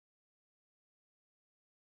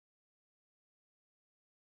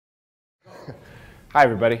Hi,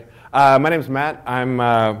 everybody. My name is Matt. I'm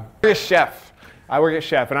a chef. I work at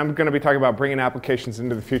Chef, and I'm going to be talking about bringing applications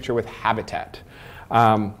into the future with Habitat.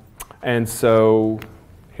 And so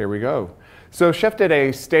here we go. So Chef did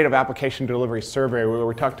a state of application delivery survey where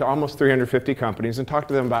we talked to almost 350 companies and talked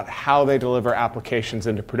to them about how they deliver applications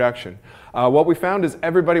into production. What we found is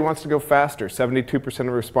everybody wants to go faster. 72%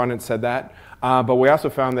 of respondents said that. But we also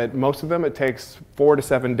found that most of them, it takes 4 to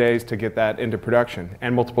 7 days to get that into production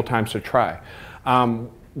and multiple times to try.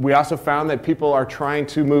 We also found that people are trying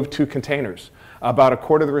to move to containers. About a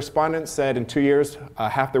quarter of the respondents said in 2 years,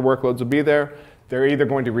 half their workloads will be there. They're either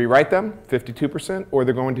going to rewrite them, 52%, or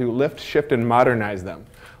they're going to lift, shift, and modernize them.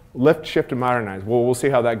 Lift, shift, and modernize. Well, we'll see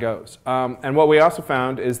how that goes. And what we also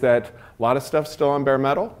found is that a lot of stuff's still on bare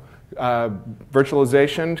metal,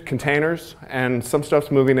 virtualization, containers, and some stuff's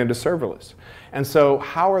moving into serverless. And so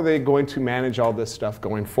how are they going to manage all this stuff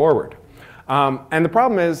going forward? And the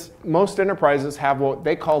problem is most enterprises have what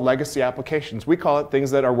they call legacy applications. We call it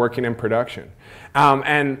things that are working in production.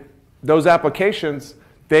 And those applications,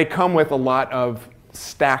 they come with a lot of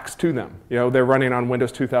stacks to them. You know, they're running on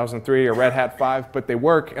Windows 2003 or Red Hat 5, but they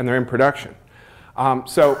work and they're in production.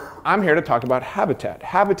 So I'm here to talk about Habitat.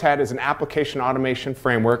 Habitat is an application automation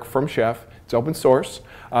framework from Chef. It's open source.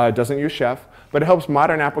 It doesn't use Chef, but it helps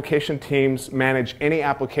modern application teams manage any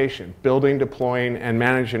application, building, deploying, and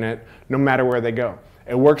managing it no matter where they go.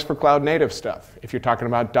 It works for cloud native stuff. If you're talking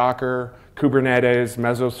about Docker, Kubernetes,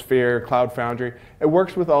 Mesosphere, Cloud Foundry, it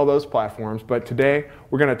works with all those platforms. But today,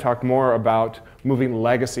 we're going to talk more about moving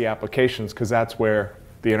legacy applications because that's where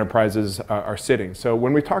the enterprises are sitting. So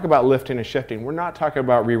when we talk about lifting and shifting, we're not talking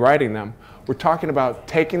about rewriting them. We're talking about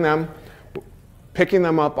taking them, picking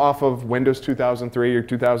them up off of Windows 2003 or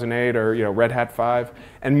 2008 or Red Hat 5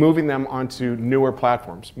 and moving them onto newer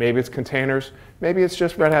platforms. Maybe it's containers, maybe it's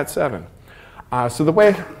just Red Hat 7. So the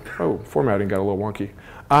way, formatting got a little wonky.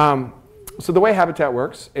 So the way Habitat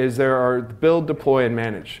works is there are build, deploy, and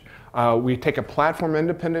manage. We take a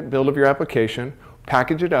platform-independent build of your application,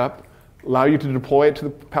 package it up, allow you to deploy it to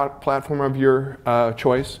the platform of your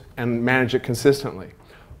choice, and manage it consistently.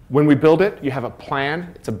 When we build it, you have a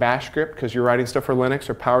plan. It's a bash script because you're writing stuff for Linux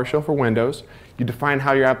or PowerShell for Windows. You define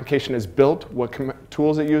how your application is built, what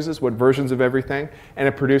tools it uses, what versions of everything, and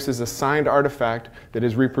it produces a signed artifact that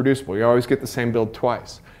is reproducible. You always get the same build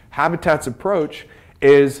twice. Habitat's approach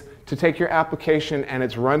is to take your application and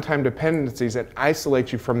its runtime dependencies and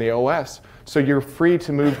isolate you from the OS so you're free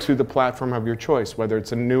to move to the platform of your choice, whether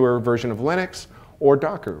it's a newer version of Linux or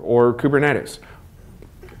Docker or Kubernetes.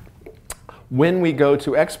 When we go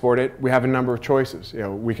to export it, we have a number of choices.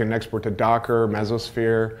 We can export to Docker,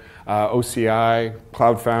 Mesosphere, OCI,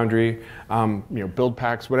 Cloud Foundry, build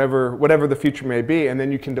packs, whatever the future may be, and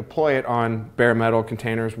then you can deploy it on bare metal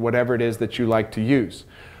containers, whatever it is that you like to use.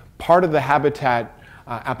 Part of the Habitat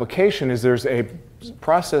application is there's a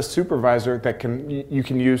process supervisor that you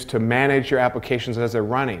can use to manage your applications as they're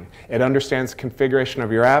running. It understands the configuration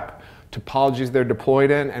of your app, topologies they're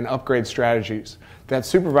deployed in, and upgrade strategies. That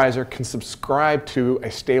supervisor can subscribe to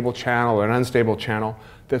a stable channel or an unstable channel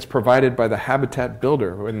that's provided by the Habitat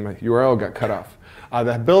builder when my URL got cut off.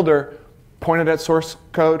 The builder, pointed at source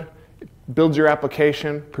code, builds your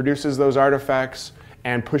application, produces those artifacts,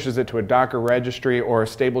 and pushes it to a Docker registry or a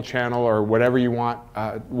stable channel or whatever you want,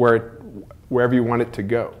 wherever you want it to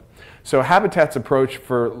go. So Habitat's approach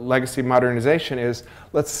for legacy modernization is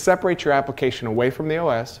let's separate your application away from the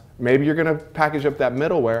OS. Maybe you're going to package up that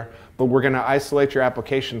middleware, but we're going to isolate your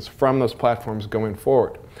applications from those platforms going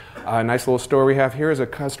forward. A nice little story we have here is a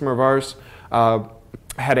customer of ours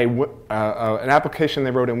had an application they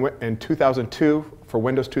wrote in 2002 for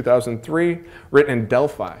Windows 2003, written in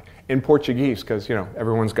Delphi in Portuguese, because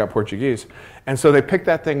everyone's got Portuguese. And so they picked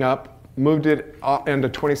that thing up, moved it into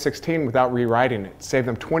 2016 without rewriting it. Saved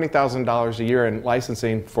them $20,000 a year in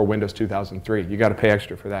licensing for Windows 2003. You got to pay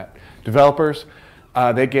extra for that. Developers,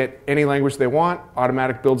 they get any language they want,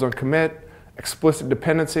 automatic builds on commit, explicit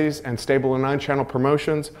dependencies, and stable and on-channel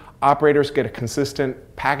promotions. Operators get a consistent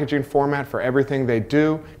packaging format for everything they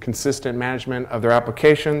do, consistent management of their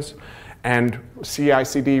applications, and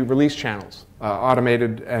CI/CD release channels,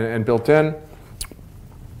 automated and built in.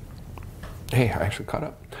 Hey, I actually caught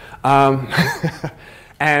up.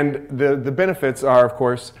 And the benefits are, of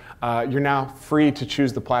course, you're now free to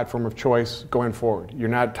choose the platform of choice going forward. You're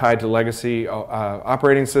not tied to legacy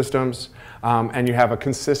operating systems, and you have a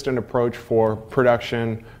consistent approach for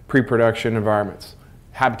production, pre-production environments.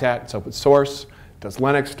 Habitat, it's open source, does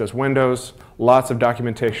Linux, does Windows, lots of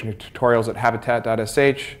documentation and tutorials at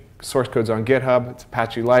habitat.sh, source code's on GitHub, it's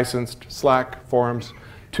Apache licensed, Slack, forums,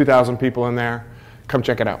 2,000 people in there. Come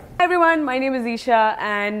check it out. Hi everyone, my name is Isha,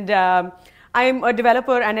 and I'm a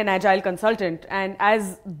developer and an agile consultant, and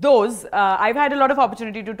as those, I've had a lot of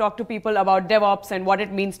opportunity to talk to people about DevOps and what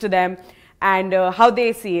it means to them and how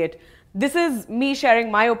they see it. This is me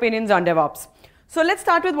sharing my opinions on DevOps. So let's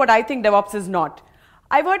start with what I think DevOps is not.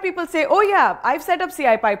 I've heard people say, oh yeah, I've set up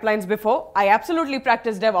CI pipelines before. I absolutely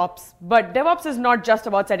practice DevOps, but DevOps is not just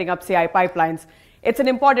about setting up CI pipelines. It's an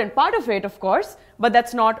important part of it, of course, but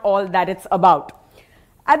that's not all that it's about.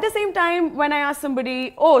 At the same time, when I ask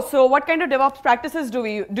somebody, oh, so what kind of DevOps practices do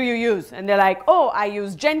you use? And they're like, oh, I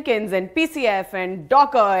use Jenkins and PCF and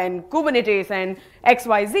Docker and Kubernetes and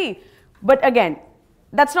XYZ. But again,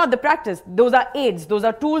 that's not the practice. Those are aids. Those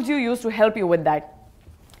are tools you use to help you with that.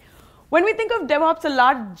 When we think of DevOps, a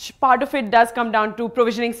large part of it does come down to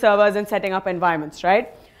provisioning servers and setting up environments,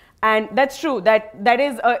 right? And that's true, that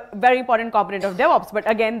is a very important component of DevOps, but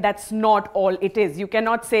again, that's not all it is. You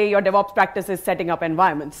cannot say your DevOps practice is setting up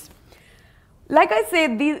environments. Like I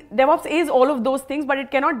said, DevOps is all of those things, but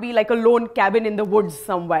it cannot be like a lone cabin in the woods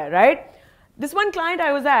somewhere, right? This one client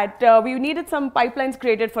I was at, we needed some pipelines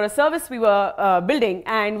created for a service we were building,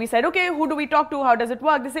 and we said, okay, who do we talk to? How does it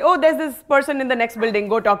work? They say, oh, there's this person in the next building,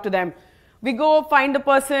 go talk to them. We go find the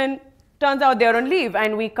person. Turns out they're on leave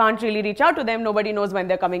and we can't really reach out to them. Nobody knows when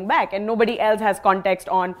they're coming back and nobody else has context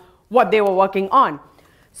on what they were working on.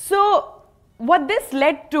 So what this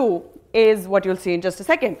led to is what you'll see in just a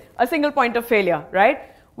second, a single point of failure,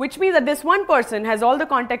 right? Which means that this one person has all the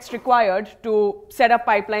context required to set up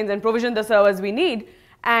pipelines and provision the servers we need.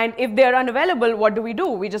 And if they're unavailable, what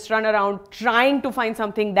do? We just run around trying to find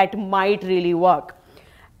something that might really work.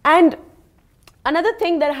 And another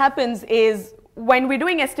thing that happens is when we're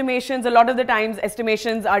doing estimations, a lot of the times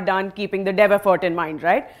estimations are done keeping the dev effort in mind,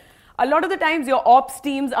 right? A lot of the times your ops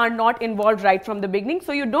teams are not involved right from the beginning,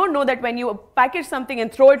 so you don't know that when you package something and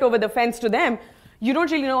throw it over the fence to them, you don't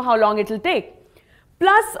really know how long it'll take.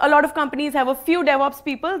 Plus, a lot of companies have a few DevOps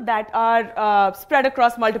people that are spread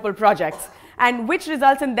across multiple projects, and which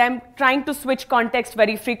results in them trying to switch context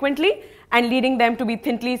very frequently and leading them to be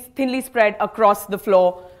thinly spread across the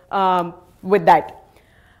floor with that.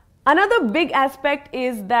 Another big aspect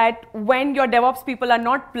is that when your DevOps people are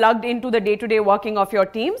not plugged into the day-to-day working of your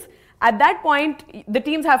teams, at that point, the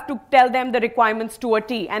teams have to tell them the requirements to a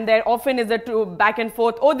T, and there often is a back and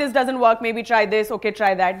forth, oh, this doesn't work, maybe try this, okay,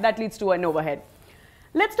 try that. That leads to an overhead.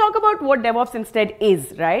 Let's talk about what DevOps instead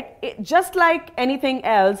is, right? Just like anything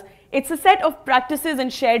else, it's a set of practices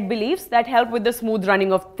and shared beliefs that help with the smooth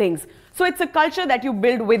running of things. So it's a culture that you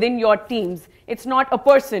build within your teams. It's not a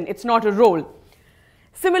person, it's not a role.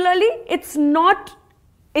 Similarly, it's not,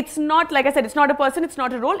 like I said, it's not a person, it's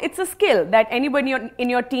not a role, it's a skill that anybody in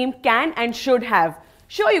your team can and should have.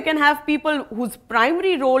 Sure, you can have people whose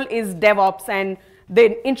primary role is DevOps and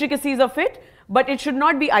the intricacies of it, but it should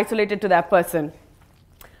not be isolated to that person.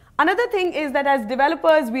 Another thing is that as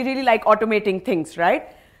developers, we really like automating things,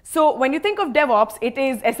 right? So when you think of DevOps, it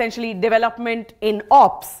is essentially development in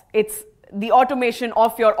ops. It's the automation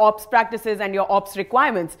of your ops practices and your ops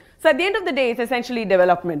requirements. So at the end of the day, it's essentially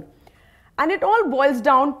development. And it all boils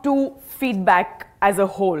down to feedback as a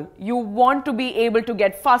whole. You want to be able to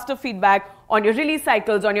get faster feedback on your release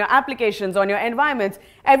cycles, on your applications, on your environments,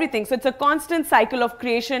 everything. So it's a constant cycle of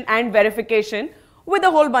creation and verification with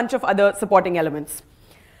a whole bunch of other supporting elements.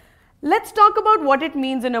 Let's talk about what it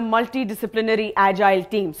means in a multidisciplinary agile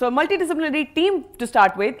team. So a multidisciplinary team, to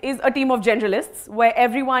start with, is a team of generalists where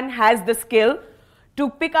everyone has the skill to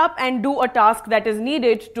pick up and do a task that is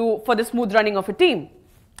needed for the smooth running of a team.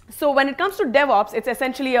 So when it comes to DevOps, it's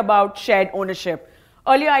essentially about shared ownership.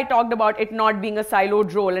 Earlier I talked about it not being a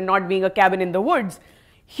siloed role and not being a cabin in the woods.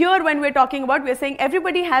 Here when we're talking about, we're saying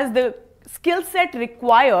everybody has the skill set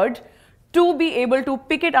required to be able to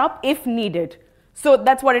pick it up if needed. So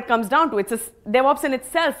that's what it comes down to. DevOps in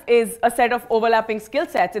itself is a set of overlapping skill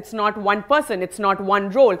sets. It's not one person, it's not one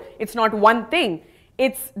role, it's not one thing.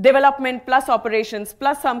 It's development plus operations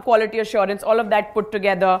plus some quality assurance, all of that put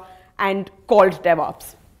together and called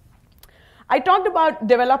DevOps. I talked about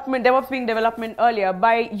development, DevOps being development earlier.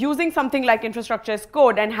 By using something like infrastructure as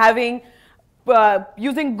code and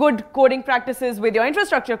using good coding practices with your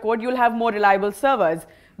infrastructure code, you'll have more reliable servers,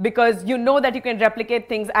 because you know that you can replicate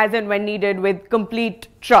things as and when needed with complete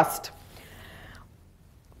trust.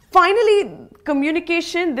 Finally,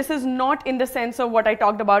 communication. This is not in the sense of what I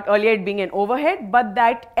talked about earlier, it being an overhead, but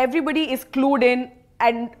that everybody is clued in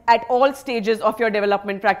and at all stages of your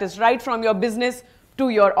development practice, right from your business to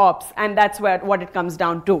your ops, and that's what it comes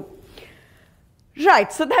down to.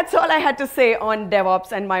 Right, so that's all I had to say on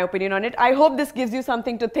DevOps and my opinion on it. I hope this gives you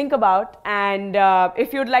something to think about, and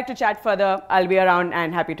if you'd like to chat further, I'll be around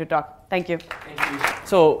and happy to talk. Thank you. Thank you.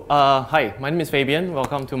 So, hi, my name is Fabian.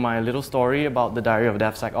 Welcome to my little story about the Diary of a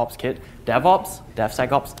DevSecOps Kid. DevOps,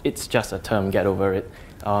 DevSecOps, it's just a term, get over it.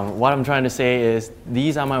 What I'm trying to say is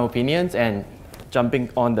these are my opinions, and jumping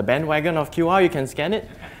on the bandwagon of QR, you can scan it.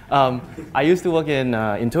 I used to work in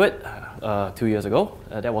Intuit 2 years ago.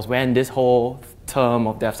 That was when this whole term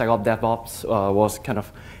of DevSecOps, DevOps was kind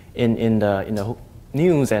of in the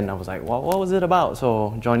news, and I was like, what was it about?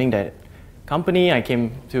 So joining that company, I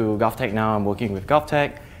came to GovTech now. I'm working with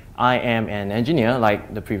GovTech. I am an engineer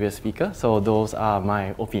like the previous speaker, so those are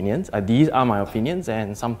my opinions. These are my opinions,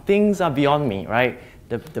 and some things are beyond me, right?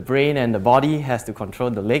 The brain and the body has to control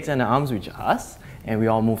the legs and the arms, which are us, and we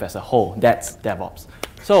all move as a whole. That's DevOps.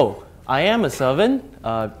 So I am a servant.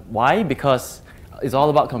 Why? Because it's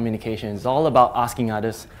all about communication. It's all about asking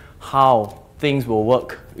others how things will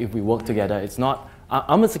work if we work together. It's not,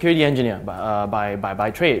 I'm a security engineer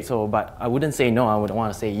by trade, so, but I wouldn't say no, I would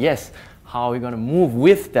want to say yes. How are we going to move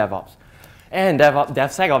with DevOps? And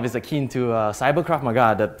DevSecOps is akin to cyber Krav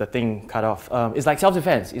Maga, the thing cut off. It's like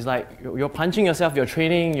self-defense. It's like you're punching yourself, you're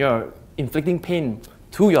training, you're inflicting pain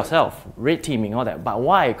to yourself, red teaming, all that. But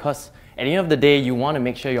why? Because at the end of the day, you want to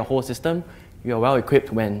make sure your whole system, you're well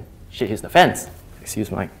equipped when shit hits the fence.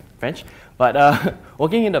 Excuse my French. But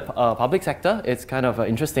working in the public sector, it's kind of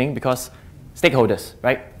interesting because stakeholders,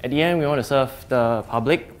 right? At the end, we want to serve the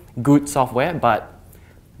public good software, but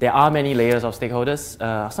there are many layers of stakeholders.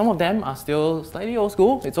 Some of them are still slightly old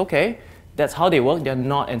school. It's okay. That's how they work. They're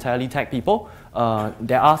not entirely tech people.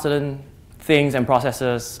 There are certain things and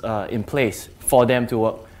processes in place for them to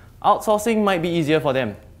work. Outsourcing might be easier for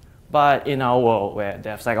them. But in our world where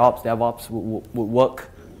DevSecOps, DevOps would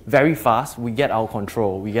work very fast, we get our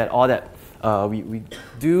control. We get all that. We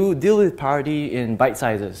do deal with priority in bite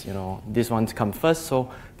sizes. You know, this one to come first. So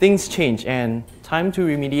things change, and time to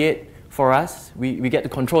remediate for us, we get to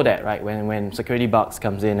control that, right? When security bugs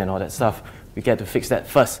comes in and all that stuff, we get to fix that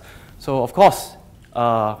first. So of course,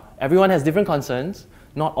 everyone has different concerns.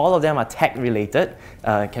 Not all of them are tech related.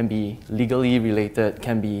 Can be legally related,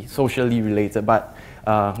 can be socially related, but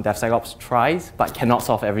DevSecOps tries but cannot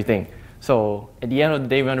solve everything. So at the end of the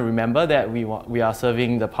day, we want to remember that we are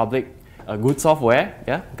serving the public good software,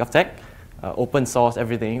 yeah, GovTech, open source,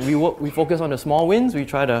 everything. We focus on the small wins. We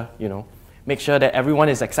try to, you know, make sure that everyone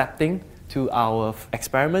is accepting to our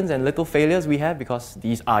experiments and little failures we have, because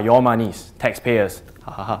these are your monies, taxpayers.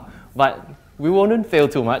 But we won't fail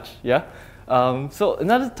too much, yeah. So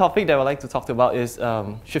another topic that I'd like to talk about is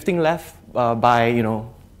shifting left by, you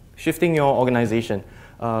know, shifting your organization.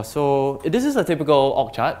 So this is a typical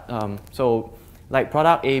org chart. So like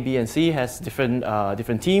product A, B, and C has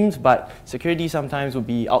different teams, but security sometimes will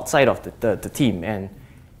be outside of the team. And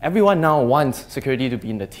everyone now wants security to be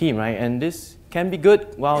in the team, right? And this can be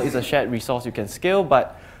good. Well, it's a shared resource you can scale,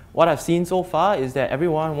 but what I've seen so far is that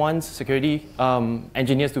everyone wants security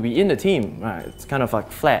engineers to be in the team. Right? It's kind of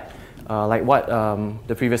like flat. Like what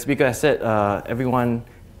the previous speaker has said, everyone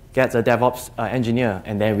gets a DevOps engineer,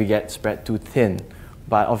 and then we get spread too thin.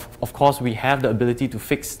 But of course, we have the ability to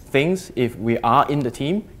fix things if we are in the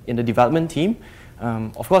team, in the development team.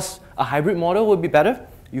 Of course, a hybrid model would be better.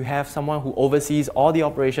 You have someone who oversees all the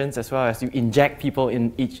operations, as well as you inject people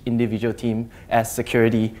in each individual team as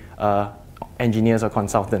security engineers or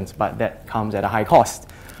consultants, but that comes at a high cost.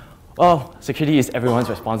 Well, security is everyone's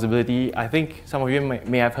responsibility. I think some of you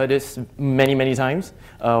may have heard this many times.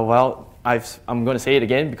 Well, I'm going to say it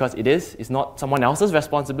again because it is. It's not someone else's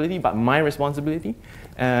responsibility, but my responsibility.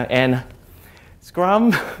 And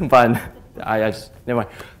Scrum, but never mind.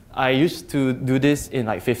 I used to do this in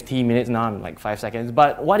like 15 minutes, now I'm like 5 seconds.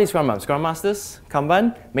 But what is Scrum? Scrum Masters,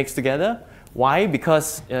 Kanban, mixed together. Why?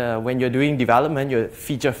 Because when you're doing development, you're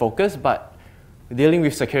feature focused, but dealing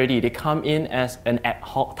with security, they come in as an ad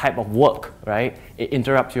hoc type of work, right? It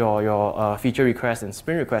interrupts your feature requests and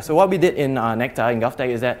sprint requests. So what we did in Nectar, in GovTech,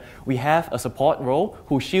 is that we have a support role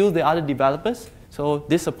who shields the other developers. So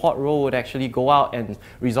this support role would actually go out and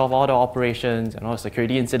resolve all the operations and all the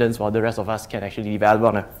security incidents, while the rest of us can actually develop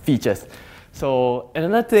on the features. So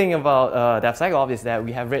another thing about DevSecOps is that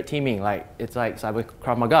we have red teaming. Like it's like cyber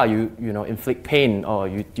Krav Maga. You know, inflict pain, or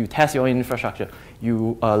you test your own infrastructure.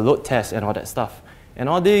 You load test and all that stuff. And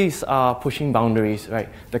all these are pushing boundaries, right?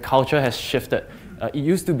 The culture has shifted. It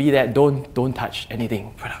used to be that don't touch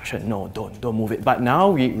anything production. No, don't move it. But now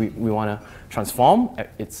we want to transform.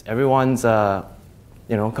 It's everyone's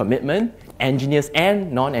commitment. Engineers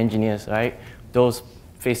and non-engineers, right? Those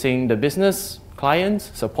facing the business,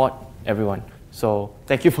 clients, support, everyone. So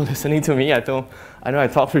thank you for listening to me. I know I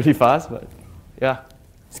talked really fast, but yeah.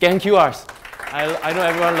 Scan QRs. I know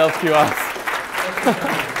everyone loves QRs.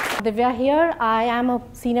 Divya here. I am a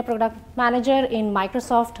senior product manager in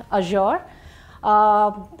Microsoft Azure.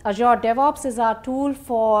 Azure DevOps is our tool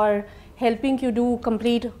for helping you do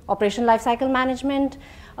complete operational lifecycle management,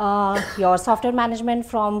 your software management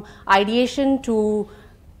from ideation to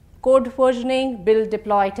code versioning, build,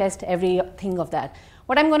 deploy, test, everything of that.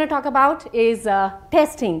 What I'm going to talk about is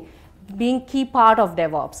testing being key part of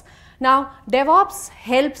DevOps. Now, DevOps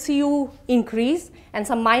helps you increase, and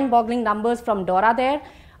some mind-boggling numbers from Dora there,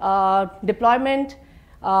 deployment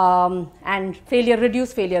and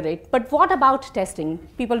reduce failure rate. But what about testing?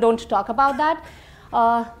 People don't talk about that.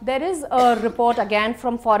 There is a report again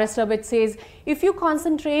from Forrester which says if you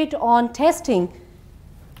concentrate on testing,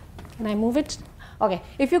 can I move it? Okay,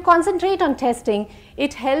 if you concentrate on testing,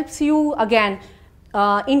 it helps you again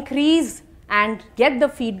increase and get the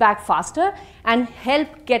feedback faster and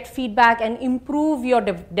help get feedback and improve your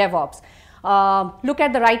DevOps. Look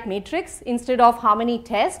at the right matrix instead of how many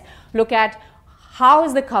tests. Look at how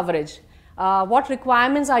is the coverage, what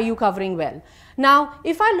requirements are you covering well. Now,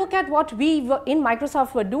 if I look at what we in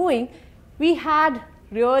Microsoft were doing, we had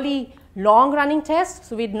really long running tests.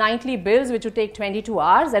 So we had nightly builds which would take 22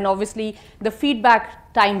 hours, and obviously the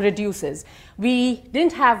feedback time reduces. We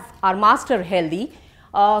didn't have our master healthy.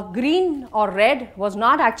 Green or red was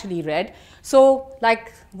not actually red. So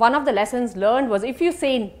like one of the lessons learned was if you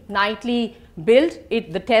say nightly build,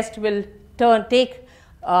 the test will take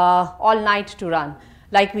all night to run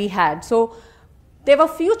like we had. So there were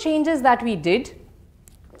few changes that we did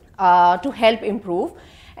to help improve,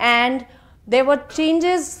 and there were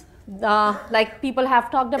changes like people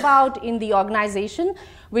have talked about in the organization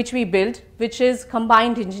which we built, which is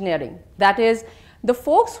combined engineering. That is, the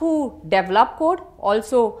folks who develop code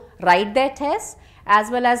also write their tests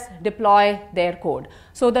as well as deploy their code.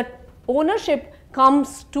 So the ownership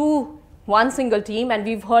comes to one single team, and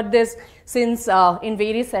we've heard this since in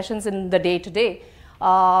various sessions in the day-to-day,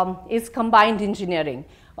 is combined engineering,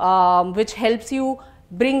 which helps you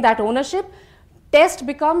bring that ownership. Test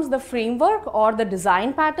becomes the framework or the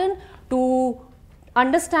design pattern to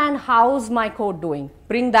understand how's my code doing,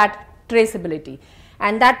 bring that traceability.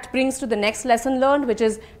 And that brings to the next lesson learned, which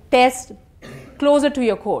is test closer to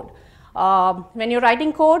your code. When you're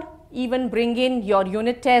writing code, even bring in your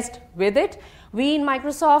unit test with it. We in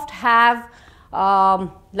Microsoft have,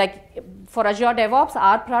 like for Azure DevOps,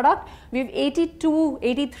 our product, we have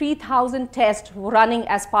 83,000 tests running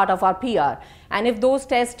as part of our PR. And if those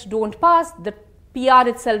tests don't pass, the PR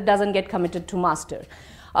itself doesn't get committed to master.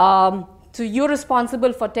 So you're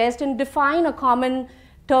responsible for test and define a common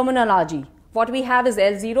terminology. What we have is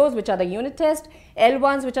L0s, which are the unit test,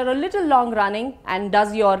 L1s, which are a little long running and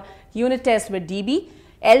does your unit test with DB,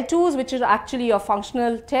 L2s, which is actually your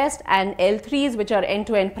functional test, and L3s, which are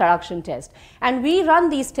end-to-end production test. And we run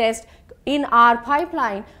these tests in our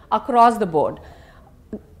pipeline across the board.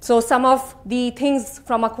 So some of the things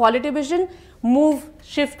from a quality vision,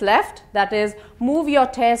 shift left, that is move your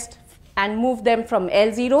test and move them from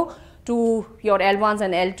L0 to your L1s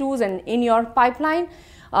and L2s and in your pipeline.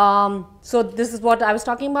 So this is what I was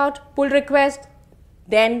talking about, pull request,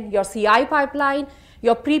 then your CI pipeline,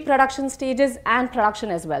 your pre-production stages and production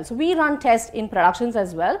as well. So we run tests in productions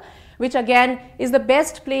as well, which again is the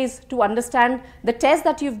best place to understand the test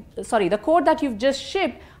that the code that you've just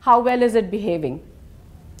shipped, how well is it behaving.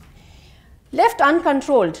 Left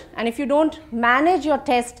uncontrolled, and if you don't manage your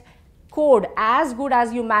test code as good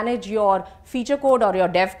as you manage your feature code or your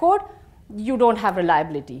dev code, you don't have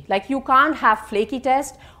reliability. Like you can't have flaky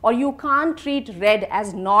test, or you can't treat red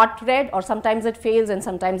as not red, or sometimes it fails and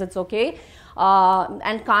sometimes it's okay,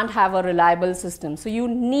 and can't have a reliable system. So you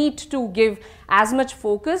need to give as much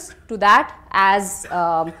focus to that as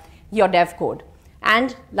your dev code.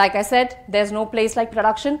 And like I said, there's no place like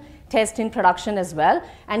production. Test in production as well,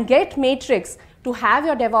 and get matrix to have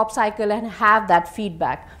your DevOps cycle and have that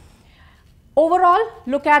feedback. Overall,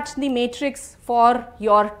 look at the matrix for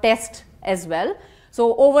your test as well.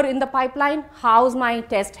 So over in the pipeline, how's my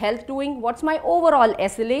test health doing? What's my overall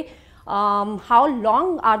SLA? How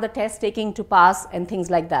long are the tests taking to pass, and things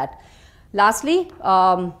like that. Lastly,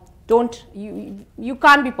 you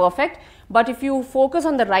can't be perfect, but if you focus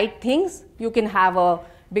on the right things, you can have a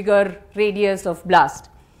bigger radius of blast.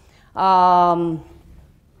 The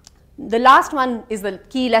last one is the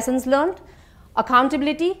key lessons learned.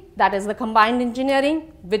 Accountability, that is the combined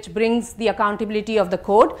engineering, which brings the accountability of the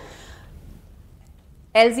code.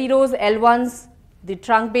 L0s, L1s, the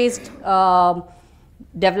trunk-based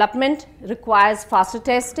development requires faster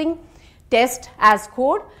testing, test as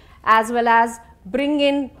code, as well as bring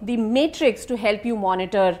in the matrix to help you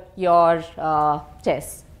monitor your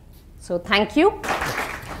tests. So thank you.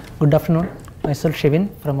 Good afternoon. Myself Shivin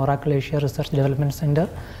from Oracle Asia Research Development Center.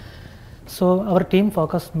 So our team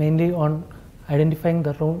focused mainly on identifying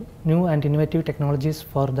the new and innovative technologies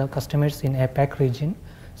for the customers in APAC region.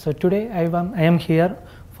 So today I am here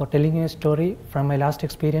for telling you a story from my last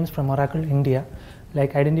experience from Oracle India,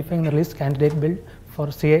 like identifying the release candidate build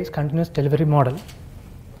for CI's continuous delivery model.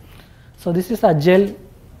 So this is Agile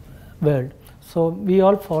world. So we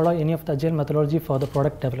all follow any of the Agile methodology for the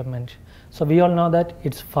product development. So we all know that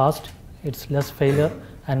it's fast, it's less failure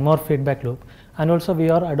and more feedback loop. And also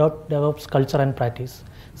we all adopt DevOps culture and practice.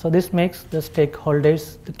 So this makes the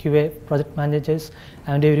stakeholders, the QA, project managers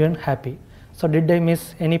and everyone happy. So did I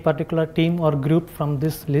miss any particular team or group from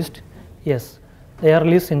this list? Yes, they are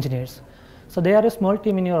release engineers. So they are a small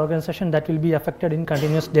team in your organization that will be affected in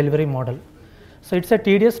continuous delivery model. So it's a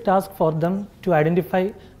tedious task for them to identify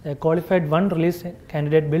a qualified one release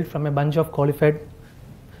candidate build from a bunch of qualified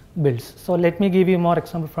builds. So let me give you more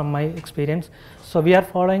example from my experience. So we are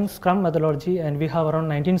following Scrum methodology and we have around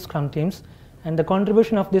 19 Scrum teams, and the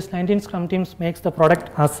contribution of these 19 Scrum teams makes the product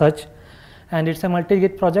as such, and it's a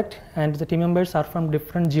multi-git project and the team members are from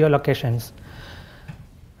different geolocations.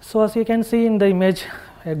 So as you can see in the image,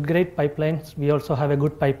 a great pipeline. We also have a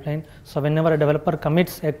good pipeline. So whenever a developer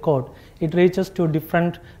commits a code, it reaches to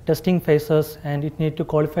different testing phases and it needs to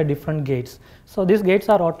qualify different gates. So these gates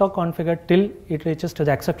are auto-configured till it reaches to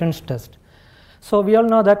the acceptance test. So we all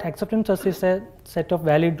know that acceptance test is a set of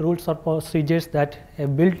valid rules or procedures that a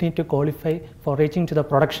build need to qualify for reaching to the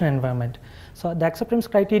production environment. So the acceptance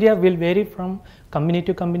criteria will vary from company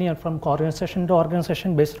to company and from organization to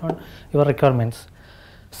organization based on your requirements.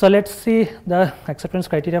 So let's see the acceptance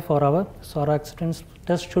criteria for our acceptance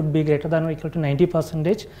test should be greater than or equal to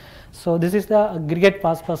 90%. So this is the aggregate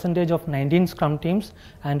pass percentage of 19 Scrum teams,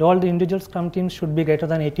 and all the individual Scrum teams should be greater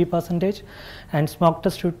than 80%, and smoke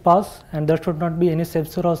test should pass, and there should not be any step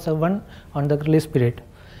 0 or step 1 on the release period.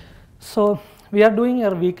 So we are doing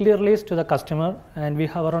a weekly release to the customer, and we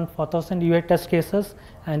have around 4,000 UA test cases,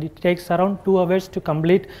 and it takes around 2 hours to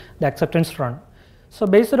complete the acceptance run. So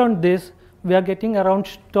based on this, we are getting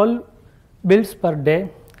around 12 builds per day,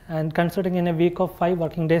 and considering in a week of 5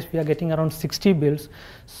 working days, we are getting around 60 builds.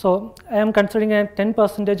 So I am considering a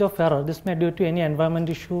 10% of error. This may be due to any environment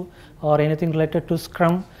issue or anything related to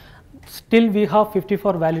Scrum. Still we have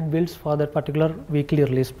 54 valid builds for that particular weekly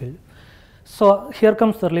release build. So here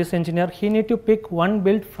comes the release engineer. He need to pick one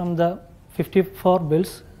build from the 54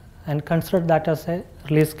 builds and consider that as a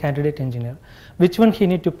release candidate engineer. Which one he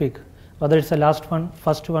need to pick? Whether it's the last one,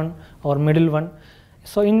 first one, or middle one.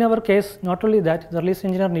 So in our case, not only that, the release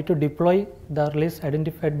engineer need to deploy the release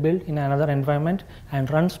identified build in another environment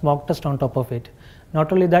and run smoke test on top of it.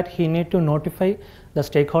 Not only that, he need to notify the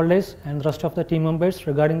stakeholders and the rest of the team members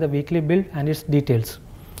regarding the weekly build and its details.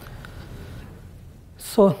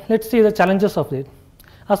 So let's see the challenges of it.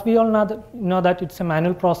 As we all know that it's a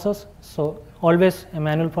manual process, so always a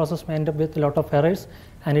manual process may end up with a lot of errors,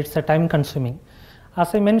 and it's a time consuming.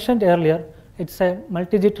 As I mentioned earlier, it's a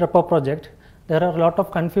multi-git repo project. There are a lot of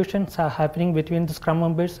confusions happening between the Scrum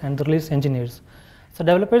members and the release engineers. So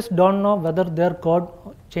developers don't know whether their code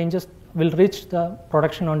changes will reach the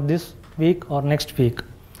production on this week or next week.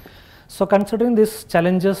 So considering these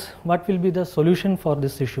challenges, what will be the solution for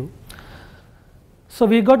this issue? So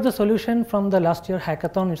we got the solution from the last year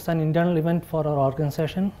hackathon. It's an internal event for our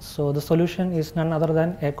organization. So the solution is none other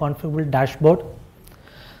than a configurable dashboard.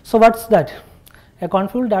 So what's that? A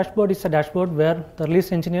configurable dashboard is a dashboard where the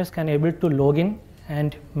release engineers can able to log in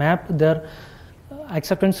and map their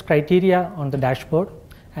acceptance criteria on the dashboard,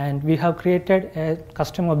 and we have created a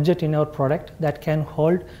custom object in our product that can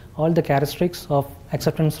hold all the characteristics of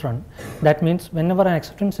acceptance run. That means whenever an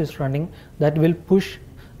acceptance is running, that will push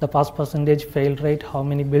the pass percentage, fail rate, how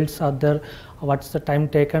many builds are there, what's the time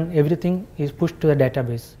taken, everything is pushed to the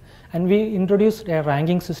database. And we introduced a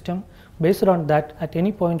ranking system. Based on that, at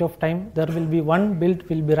any point of time, there will be one build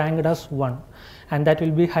will be ranked as 1, and that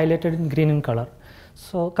will be highlighted in green in color.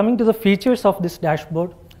 So coming to the features of this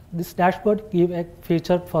dashboard give a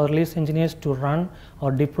feature for release engineers to run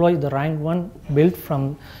or deploy the rank 1 build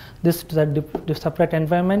from this to the separate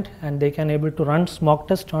environment, and they can able to run smoke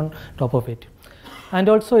test on top of it. And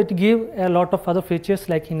also it give a lot of other features,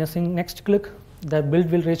 like in a next click, the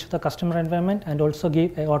build will reach the customer environment, and also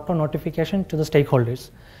give a auto notification to the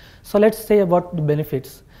stakeholders. So let's say about the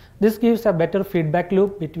benefits. This gives a better feedback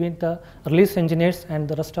loop between the release engineers and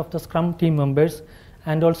the rest of the Scrum team members,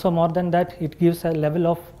 and also more than that, it gives a level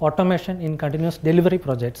of automation in continuous delivery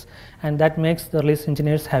projects, and that makes the release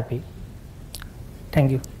engineers happy.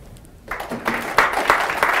 Thank you.